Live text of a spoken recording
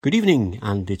Good evening,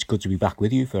 and it's good to be back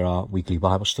with you for our weekly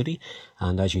Bible study.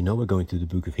 And as you know, we're going through the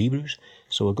book of Hebrews,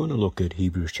 so we're going to look at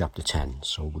Hebrews chapter 10.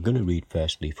 So we're going to read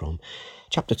firstly from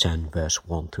chapter 10, verse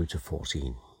 1 through to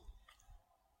 14.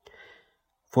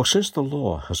 For since the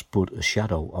law has put a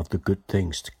shadow of the good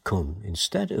things to come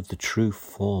instead of the true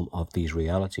form of these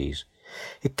realities,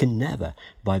 it can never,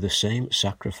 by the same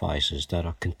sacrifices that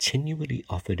are continually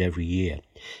offered every year,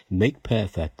 make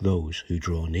perfect those who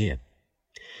draw near.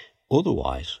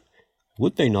 Otherwise,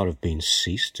 would they not have been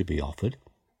ceased to be offered,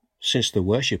 since the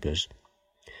worshippers,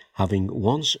 having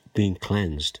once been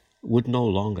cleansed, would no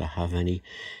longer have any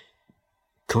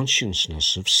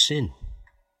consciousness of sin?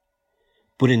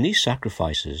 But in these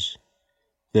sacrifices,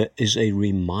 there is a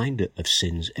reminder of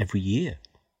sins every year,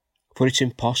 for it's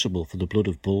impossible for the blood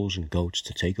of bulls and goats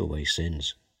to take away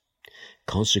sins.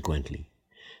 Consequently,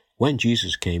 when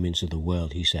Jesus came into the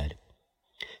world, he said,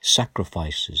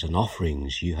 "Sacrifices and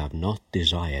offerings you have not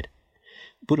desired,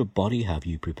 but a body have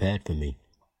you prepared for me.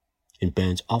 In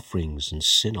burnt offerings and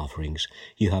sin offerings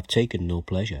you have taken no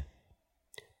pleasure."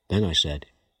 Then I said,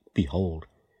 "Behold,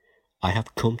 I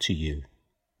have come to you,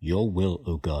 your will,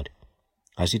 O God,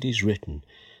 as it is written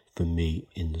for me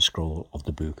in the scroll of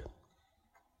the book."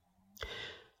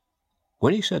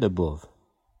 When he said above,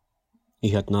 he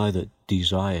had neither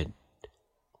desired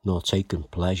nor taken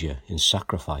pleasure in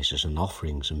sacrifices and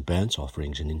offerings and burnt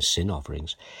offerings and in sin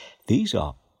offerings. These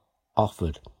are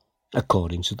offered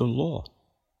according to the law.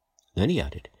 Then he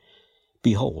added,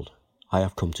 "Behold, I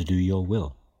have come to do your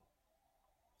will."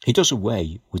 He does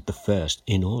away with the first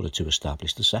in order to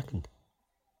establish the second.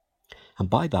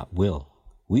 And by that will,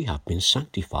 we have been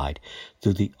sanctified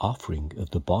through the offering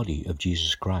of the body of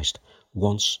Jesus Christ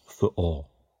once for all.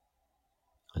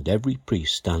 And every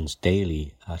priest stands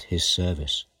daily at his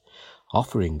service,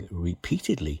 offering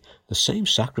repeatedly the same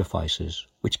sacrifices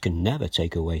which can never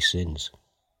take away sins.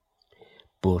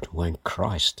 But when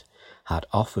Christ had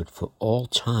offered for all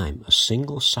time a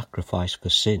single sacrifice for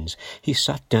sins, he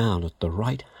sat down at the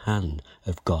right hand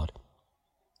of God,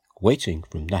 waiting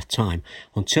from that time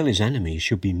until his enemies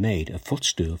should be made a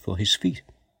footstool for his feet.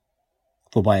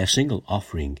 For by a single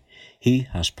offering he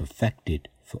has perfected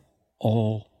for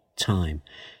all time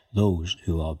those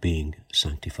who are being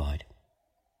sanctified.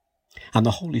 And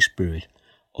the Holy Spirit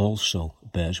also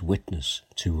bears witness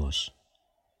to us.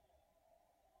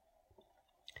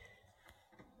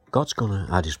 God's going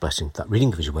to add his blessing to that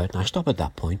reading of his word. And I stop at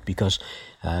that point because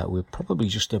we'll probably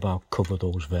just about cover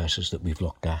those verses that we've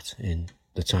looked at in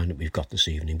the time that we've got this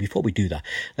evening. Before we do that,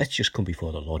 let's just come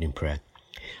before the Lord in prayer.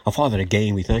 Our Father,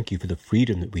 again, we thank you for the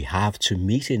freedom that we have to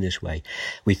meet in this way.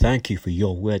 We thank you for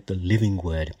your word, the living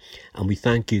word. And we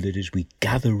thank you that as we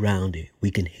gather round it, we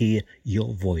can hear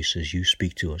your voice as you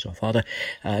speak to us. Our Father,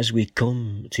 as we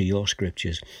come to your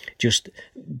scriptures, just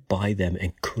by them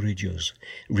encourage us,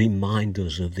 remind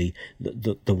us of the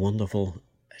wonderful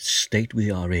state we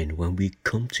are in when we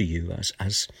come to you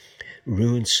as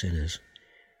ruined sinners,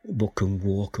 but can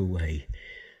walk away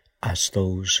as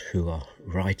those who are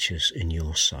righteous in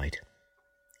your sight.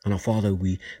 And our Father,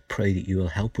 we pray that you will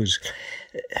help us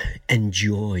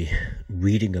enjoy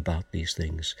reading about these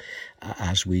things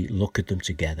as we look at them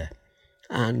together.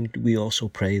 And we also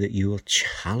pray that you will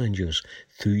challenge us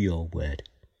through your word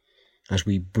as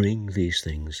we bring these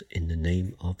things in the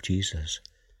name of Jesus.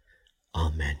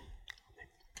 Amen.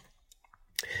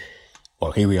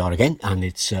 Well, here we are again, and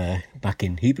it's back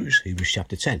in Hebrews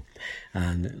chapter 10.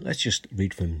 And let's just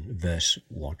read from verse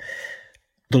 1.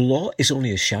 The law is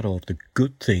only a shadow of the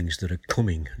good things that are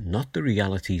coming, not the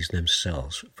realities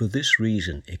themselves. For this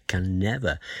reason, it can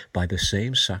never, by the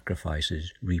same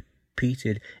sacrifices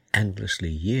repeated endlessly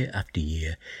year after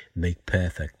year, make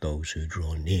perfect those who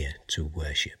draw near to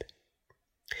worship.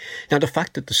 Now, the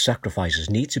fact that the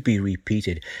sacrifices need to be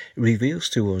repeated reveals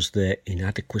to us their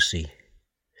inadequacy.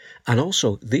 And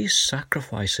also, these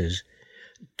sacrifices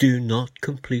do not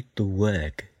complete the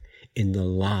work in the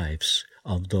lives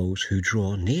of those who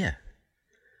draw near.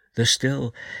 There's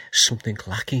still something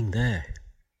lacking there.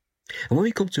 And when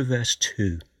we come to verse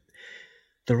 2,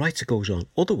 the writer goes on,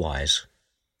 "Otherwise,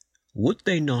 would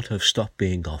they not have stopped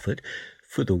being offered?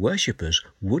 For the worshippers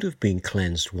would have been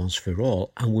cleansed once for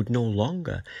all and would no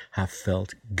longer have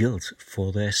felt guilt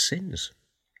for their sins."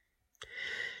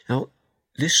 Now,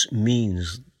 this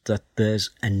means that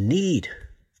there's a need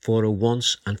for a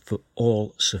once and for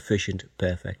all sufficient,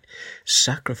 perfect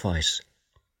sacrifice.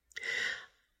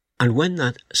 And when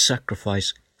that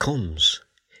sacrifice comes,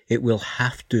 it will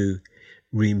have to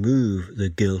remove the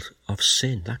guilt of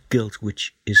sin, that guilt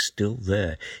which is still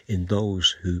there in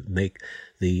those who make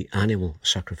the animal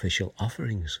sacrificial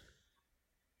offerings.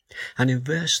 And in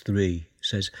verse 3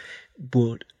 says,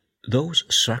 But those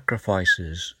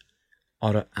sacrifices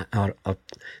are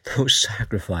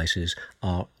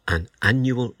an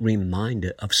annual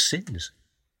reminder of sins.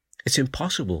 It's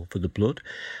impossible for the blood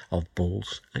of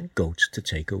bulls and goats to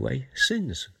take away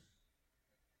sins.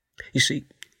 You see,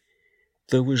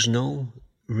 there was no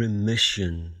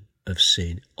remission of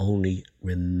sin, only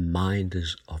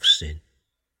reminders of sin.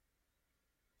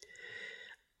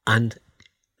 And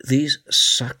these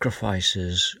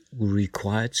sacrifices were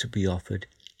required to be offered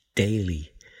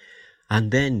daily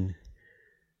and then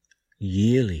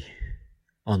yearly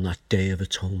on that Day of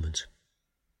Atonement.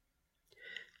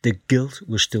 The guilt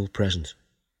was still present.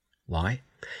 Why?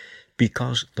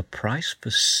 Because the price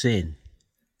for sin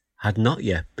had not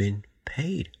yet been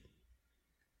paid.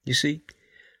 You see,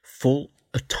 full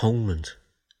atonement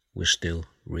was still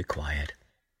required.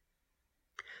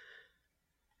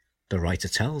 The writer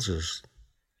tells us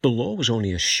the law was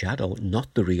only a shadow,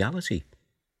 not the reality.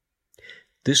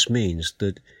 This means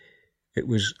that it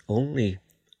was only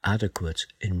adequate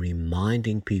in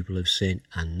reminding people of sin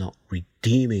and not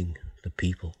redeeming the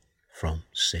people from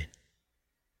sin.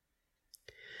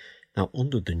 Now,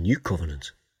 under the new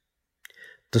covenant,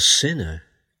 the sinner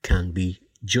can be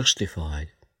justified.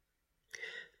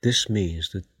 This means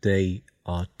that they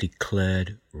are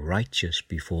declared righteous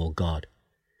before God.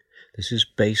 This is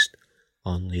based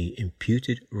on the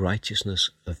imputed righteousness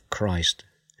of Christ,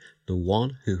 the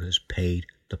one who has paid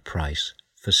the price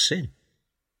for sin.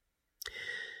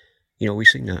 You know, we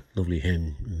sing that lovely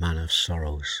hymn, Man of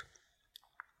Sorrows.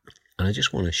 And I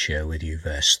just want to share with you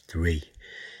verse 3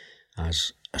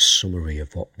 as a summary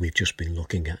of what we've just been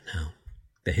looking at now.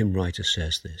 The hymn writer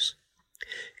says this: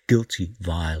 guilty,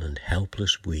 vile, and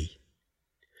helpless we,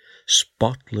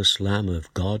 spotless Lamb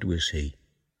of God was he,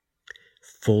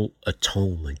 full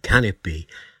atonement can it be?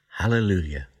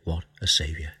 Hallelujah, what a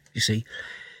Saviour. You see,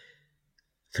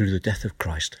 through the death of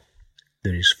Christ,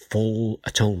 there is full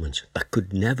atonement that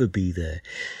could never be there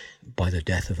by the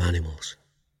death of animals,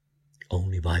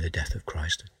 only by the death of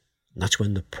Christ. And that's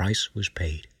when the price was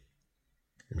paid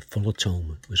and full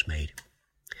atonement was made.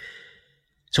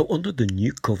 So under the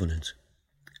new covenant,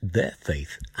 their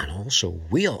faith, and also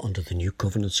we are under the new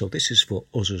covenant, so this is for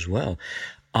us as well,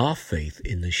 our faith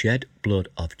in the shed blood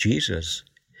of Jesus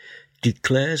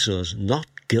declares us not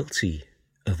guilty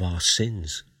of our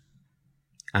sins,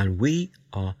 and we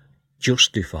are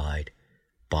justified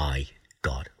by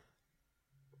God.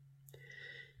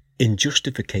 In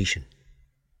justification,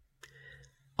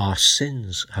 our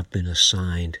sins have been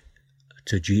assigned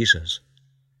to Jesus.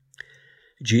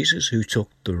 Jesus, who took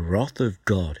the wrath of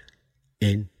God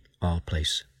in our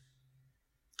place.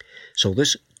 So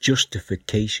this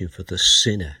justification for the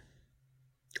sinner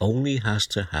only has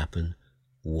to happen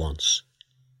once.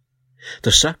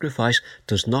 The sacrifice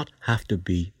does not have to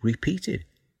be repeated.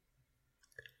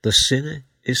 The sinner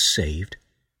is saved,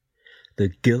 the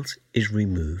guilt is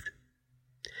removed,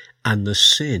 and the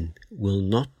sin will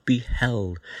not be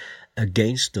held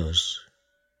against us,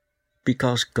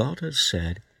 because God has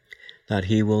said that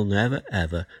he will never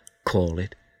ever call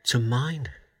it to mind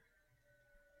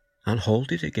and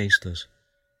hold it against us.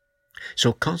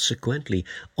 So consequently,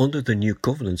 under the new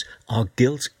covenant, our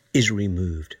guilt is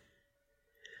removed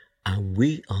and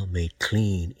we are made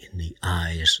clean in the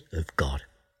eyes of God.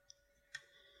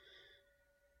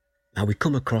 Now, we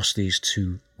come across these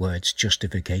two words,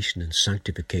 justification and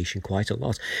sanctification, quite a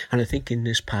lot. And I think in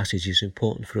this passage it's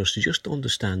important for us to just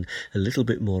understand a little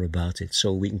bit more about it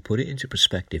so we can put it into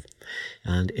perspective.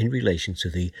 And in relation to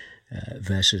the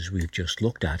verses we've just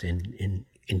looked at,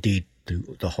 indeed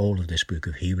the whole of this book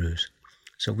of Hebrews.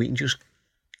 So we can just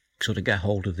sort of get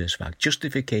hold of this fact.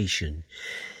 Justification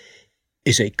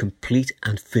is a complete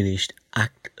and finished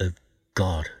act of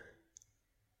God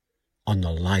on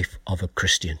the life of a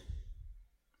Christian.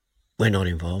 We're not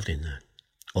involved in that,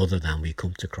 other than we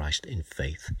come to Christ in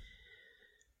faith.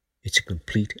 It's a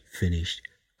complete, finished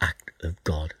act of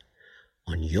God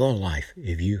on your life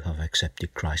if you have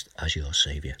accepted Christ as your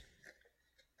Saviour.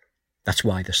 That's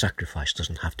why the sacrifice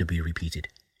doesn't have to be repeated.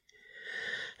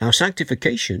 Now,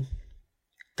 sanctification,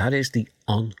 that is the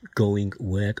ongoing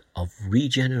work of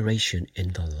regeneration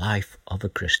in the life of a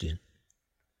Christian.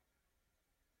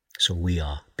 So we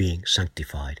are being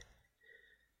sanctified.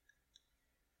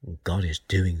 God is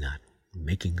doing that,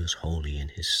 making us holy in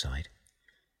his sight.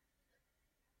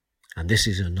 And this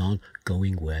is an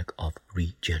ongoing work of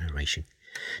regeneration.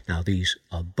 Now, these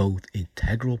are both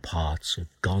integral parts of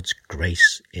God's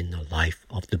grace in the life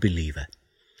of the believer.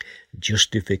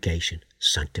 Justification,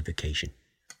 sanctification.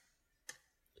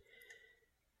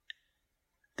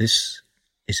 This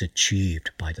is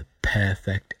achieved by the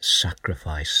perfect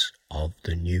sacrifice of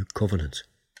the new covenant.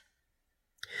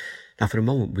 Now, for a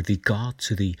moment, with regard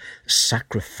to the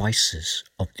sacrifices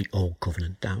of the Old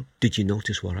Covenant, now, did you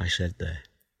notice what I said there?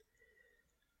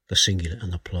 The singular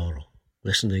and the plural.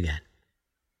 Listen again.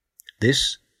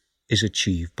 This is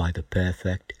achieved by the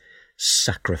perfect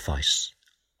sacrifice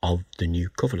of the New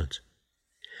Covenant.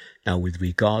 Now, with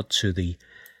regard to the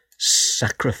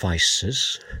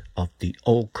sacrifices of the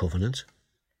Old Covenant,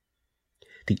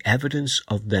 the evidence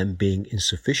of them being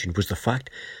insufficient was the fact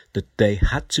that they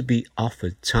had to be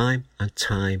offered time and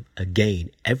time again,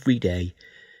 every day,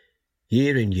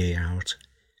 year in, year out,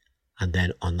 and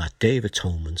then on that Day of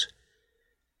Atonement,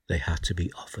 they had to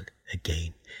be offered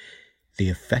again. The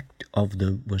effect of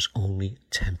them was only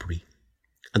temporary,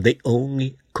 and they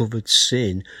only covered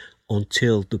sin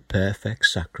until the perfect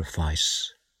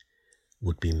sacrifice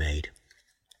would be made.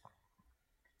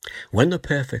 When the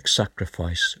perfect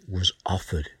sacrifice was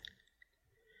offered,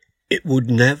 it would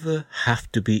never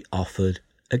have to be offered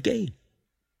again.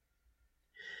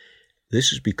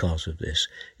 This is because of this.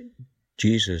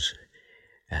 Jesus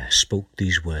spoke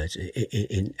these words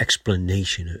in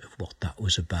explanation of what that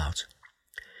was about.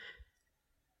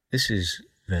 This is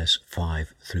verse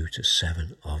 5 through to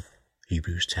 7 of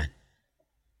Hebrews 10.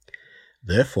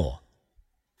 Therefore,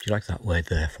 do you like that word,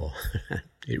 therefore?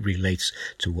 It relates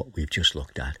to what we've just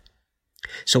looked at.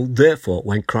 So therefore,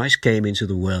 when Christ came into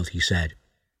the world, he said,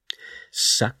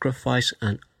 sacrifice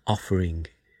and offering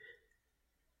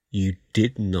you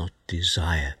did not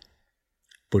desire,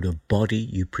 but a body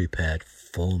you prepared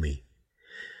for me.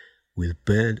 With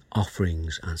burnt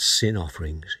offerings and sin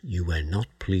offerings you were not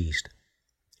pleased.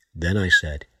 Then I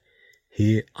said,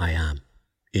 here I am.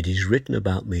 It is written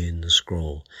about me in the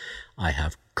scroll. I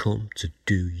have come to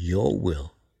do your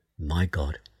will, my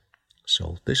God.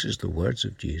 So this is the words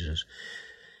of Jesus,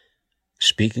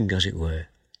 speaking, as it were,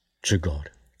 to God.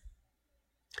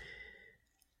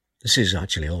 This is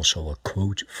actually also a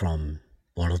quote from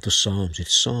one of the Psalms.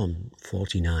 It's Psalm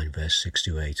 49, verse 6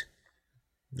 to 8.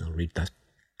 I'll read that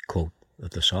quote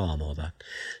of the Psalm, or that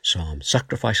Psalm.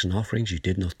 Sacrifice and offerings you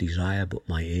did not desire, but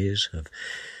my ears have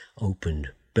opened.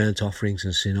 Burnt offerings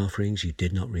and sin offerings you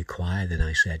did not require. Then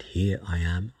I said, here I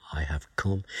am, I have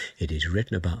come. It is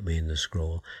written about me in the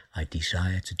scroll. I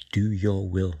desire to do your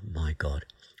will, my God.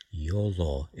 Your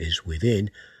law is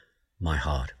within my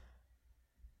heart.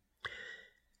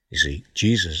 You see,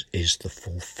 Jesus is the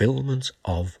fulfillment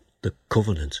of the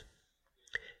covenant.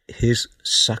 His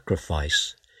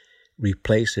sacrifice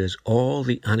replaces all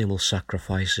the animal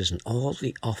sacrifices and all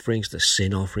the offerings, the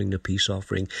sin offering, the peace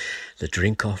offering, the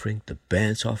drink offering, the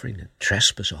burnt offering, the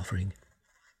trespass offering.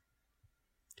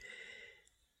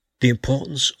 The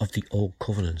importance of the Old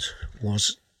Covenant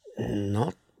was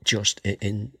not just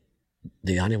in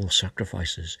the animal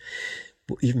sacrifices,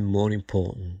 but even more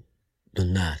important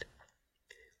than that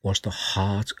was the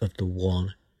heart of the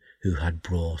one who had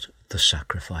brought the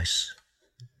sacrifice.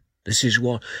 This is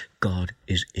what God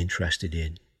is interested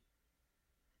in.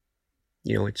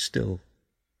 You know, it's still,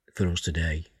 for us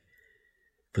today,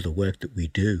 for the work that we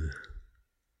do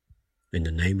in the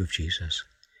name of Jesus,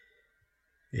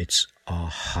 it's our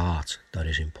heart that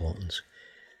is important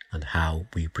and how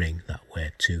we bring that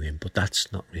work to him. But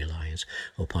that's not reliance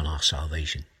upon our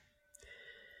salvation.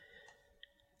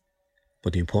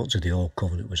 But the importance of the Old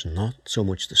Covenant was not so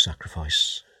much the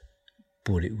sacrifice,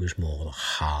 but it was more the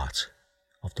heart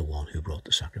of the one who brought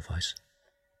the sacrifice.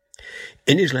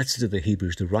 In his letter to the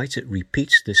Hebrews, the writer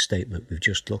repeats this statement we've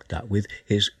just looked at with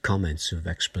his comments of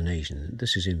explanation.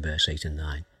 This is in verse 8 and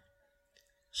 9.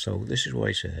 So this is what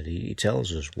he said. He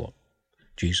tells us what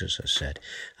Jesus has said,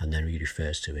 and then he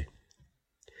refers to it.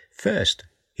 First,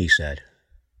 he said,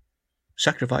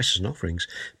 sacrifices and offerings,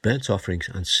 burnt offerings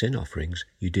and sin offerings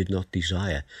you did not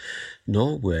desire,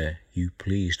 nor were you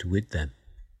pleased with them.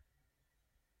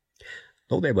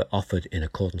 Though they were offered in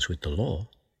accordance with the law.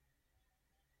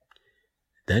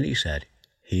 Then he said,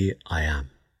 here I am.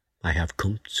 I have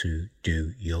come to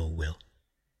do your will.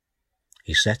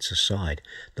 He sets aside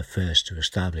the first to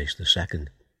establish the second.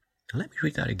 Now let me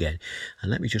read that again, and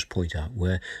let me just point out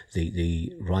where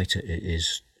the writer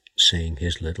is saying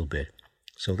his little bit.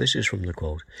 So this is from the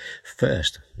quote.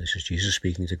 First, this is Jesus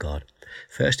speaking to God.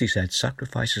 First he said,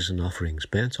 sacrifices and offerings,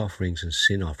 burnt offerings and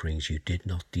sin offerings you did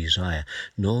not desire,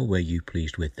 nor were you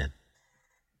pleased with them.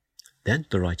 Then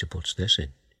the writer puts this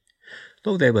in.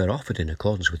 Though they were offered in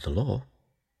accordance with the law.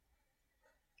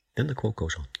 Then the quote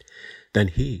goes on. Then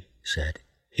he said,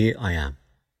 here I am.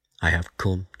 I have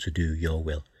come to do your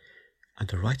will. And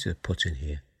the writer puts in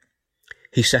here.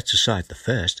 He sets aside the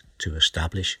first to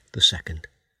establish the second.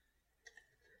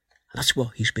 That's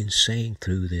what he's been saying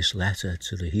through this letter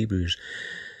to the Hebrews.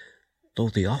 Though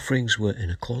the offerings were in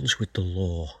accordance with the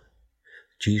law,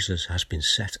 Jesus has been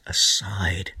set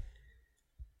aside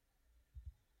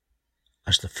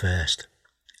as the first.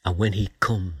 And when he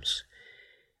comes,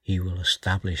 he will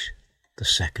establish the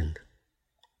second.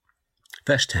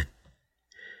 Verse 10.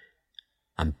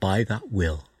 And by that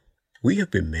will, we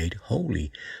have been made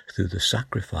holy through the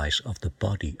sacrifice of the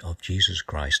body of Jesus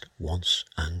Christ once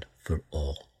and for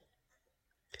all.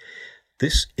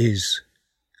 This is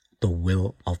the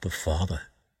will of the Father.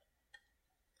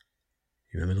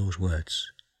 You remember those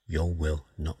words? Your will,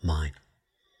 not mine.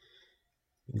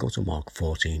 Go to Mark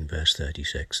 14, verse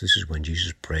 36. This is when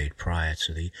Jesus prayed prior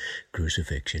to the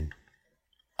crucifixion.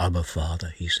 Abba,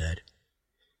 Father, he said,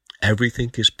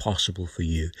 everything is possible for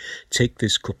you. Take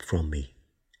this cup from me.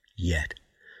 Yet,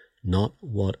 not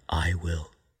what I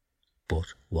will,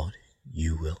 but what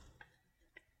you will.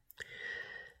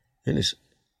 In this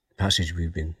passage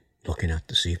we've been looking at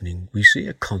this evening, we see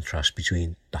a contrast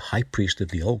between the high priest of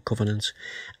the old covenant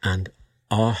and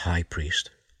our high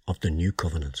priest of the new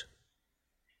covenant.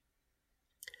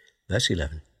 Verse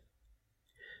 11.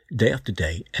 Day after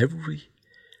day, every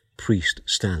priest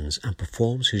stands and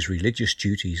performs his religious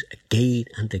duties again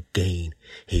and again.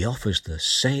 He offers the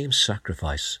same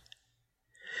sacrifice,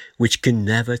 which can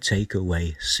never take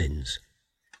away sins.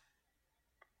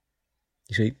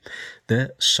 You see,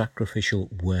 their sacrificial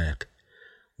work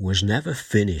was never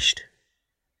finished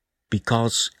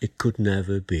because it could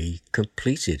never be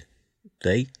completed.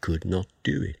 They could not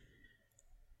do it.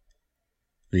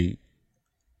 The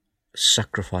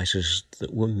sacrifices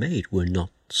that were made were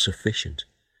not sufficient.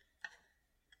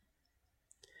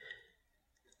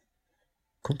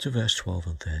 Come to verse 12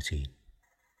 and 13.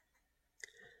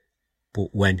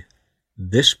 But when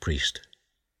this priest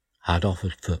had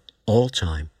offered for all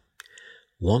time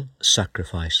one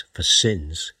sacrifice for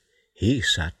sins, he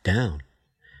sat down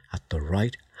at the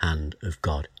right hand of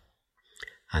God.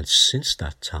 And since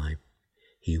that time,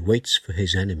 he waits for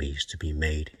his enemies to be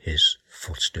made his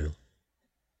footstool.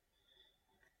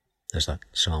 There's that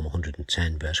Psalm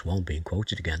 110 verse 1 being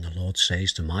quoted again. The Lord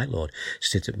says to my Lord,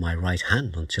 sit at my right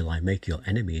hand until I make your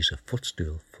enemies a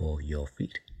footstool for your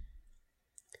feet.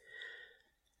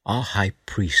 Our high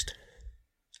priest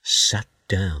sat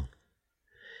down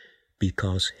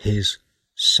because his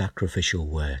sacrificial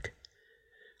work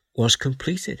was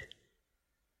completed.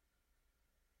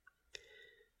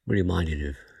 We're reminded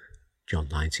of John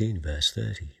 19 verse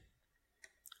 30.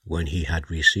 When he had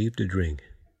received a drink,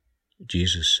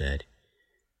 Jesus said,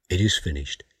 it is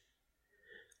finished.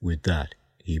 With that,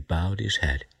 he bowed his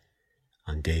head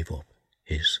and gave up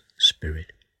his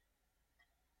spirit.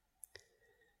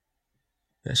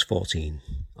 Verse 14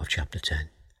 of chapter 10.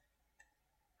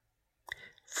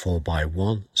 For by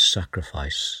one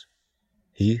sacrifice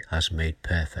he has made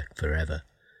perfect forever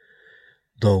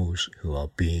those who are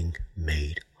being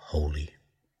made holy.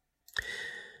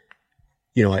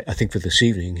 You know, I think for this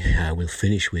evening, we'll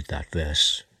finish with that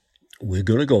verse. We're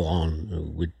going to go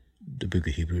on with the book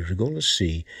of Hebrews. We're going to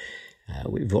see,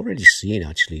 we've already seen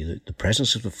actually the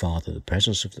presence of the Father, the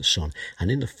presence of the Son,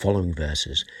 and in the following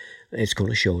verses, it's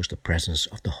going to show us the presence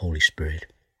of the Holy Spirit.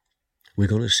 We're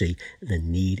going to see the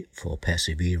need for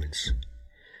perseverance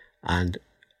and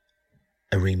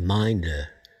a reminder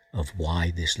of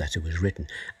why this letter was written.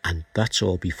 And that's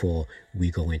all before we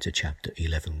go into chapter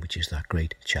 11, which is that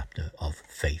great chapter of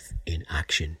faith in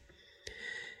action.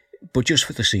 But just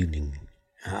for this evening,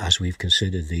 as we've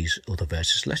considered these other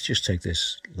verses, let's just take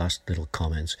this last little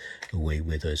comment away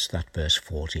with us, that verse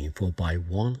 14. For by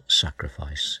one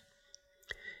sacrifice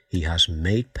he has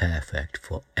made perfect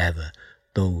forever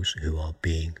those who are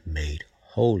being made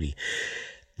holy.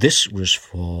 This was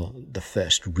for the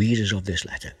first readers of this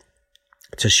letter,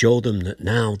 to show them that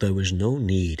now there was no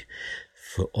need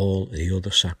for all the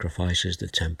other sacrifices, the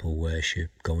temple worship,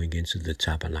 going into the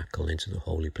tabernacle, into the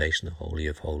holy place and the Holy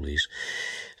of Holies.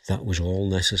 That was all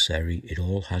necessary. It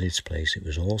all had its place. It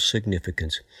was all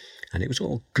significant. And it was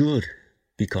all good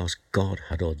because God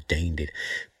had ordained it.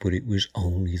 But it was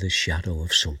only the shadow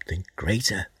of something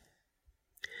greater.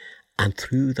 And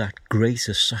through that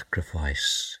greater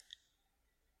sacrifice,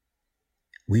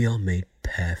 we are made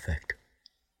perfect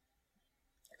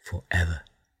forever.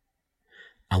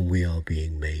 And we are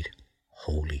being made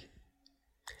holy.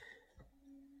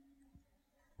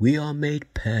 We are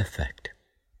made perfect.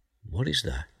 What is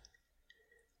that?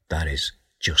 That is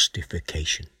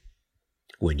justification.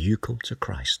 When you come to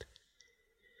Christ,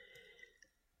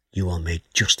 you are made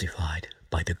justified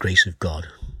by the grace of God.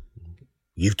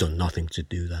 You've done nothing to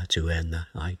do that, to earn that.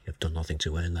 I have done nothing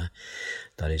to earn that.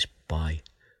 That is by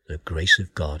the grace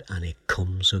of God, and it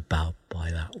comes about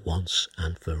by that once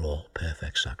and for all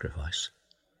perfect sacrifice.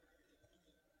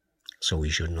 So we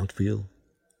should not feel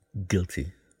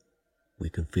guilty. We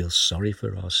can feel sorry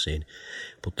for our sin,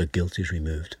 but the guilt is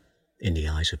removed in the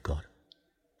eyes of God.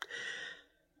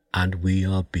 And we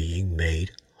are being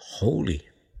made holy.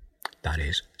 That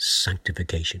is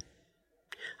sanctification.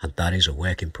 And that is a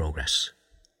work in progress.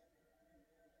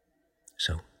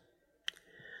 So,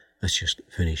 let's just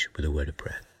finish with a word of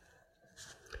prayer.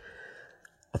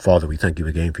 Father, we thank you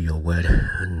again for your word,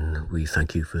 and we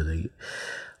thank you for the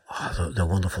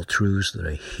wonderful truths that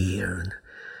are here, and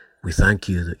we thank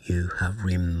you that you have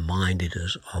reminded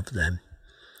us of them.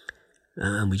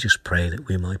 And we just pray that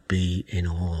we might be in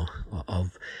awe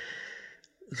of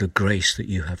the grace that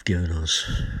you have given us,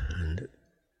 and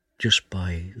just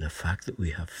by the fact that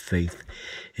we have faith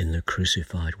in the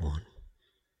crucified one,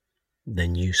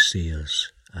 then you see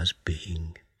us as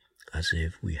being as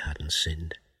if we hadn't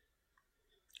sinned.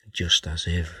 Just as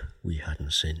if we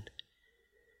hadn't sinned.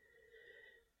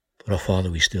 But our Father,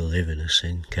 we still live in a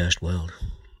sin-cursed world,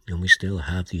 and we still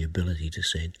have the ability to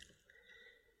sin.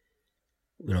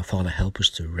 But our Father, help us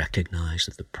to recognize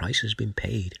that the price has been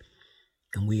paid,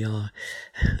 and we are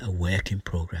a work in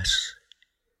progress,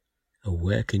 a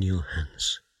work in your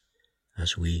hands,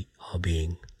 as we are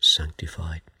being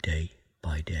sanctified day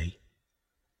by day.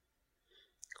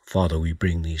 Father, we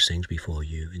bring these things before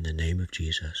you in the name of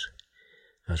Jesus,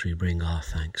 as we bring our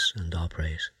thanks and our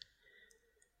praise,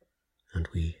 and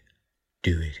we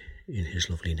do it in his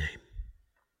lovely name.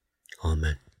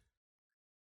 Amen.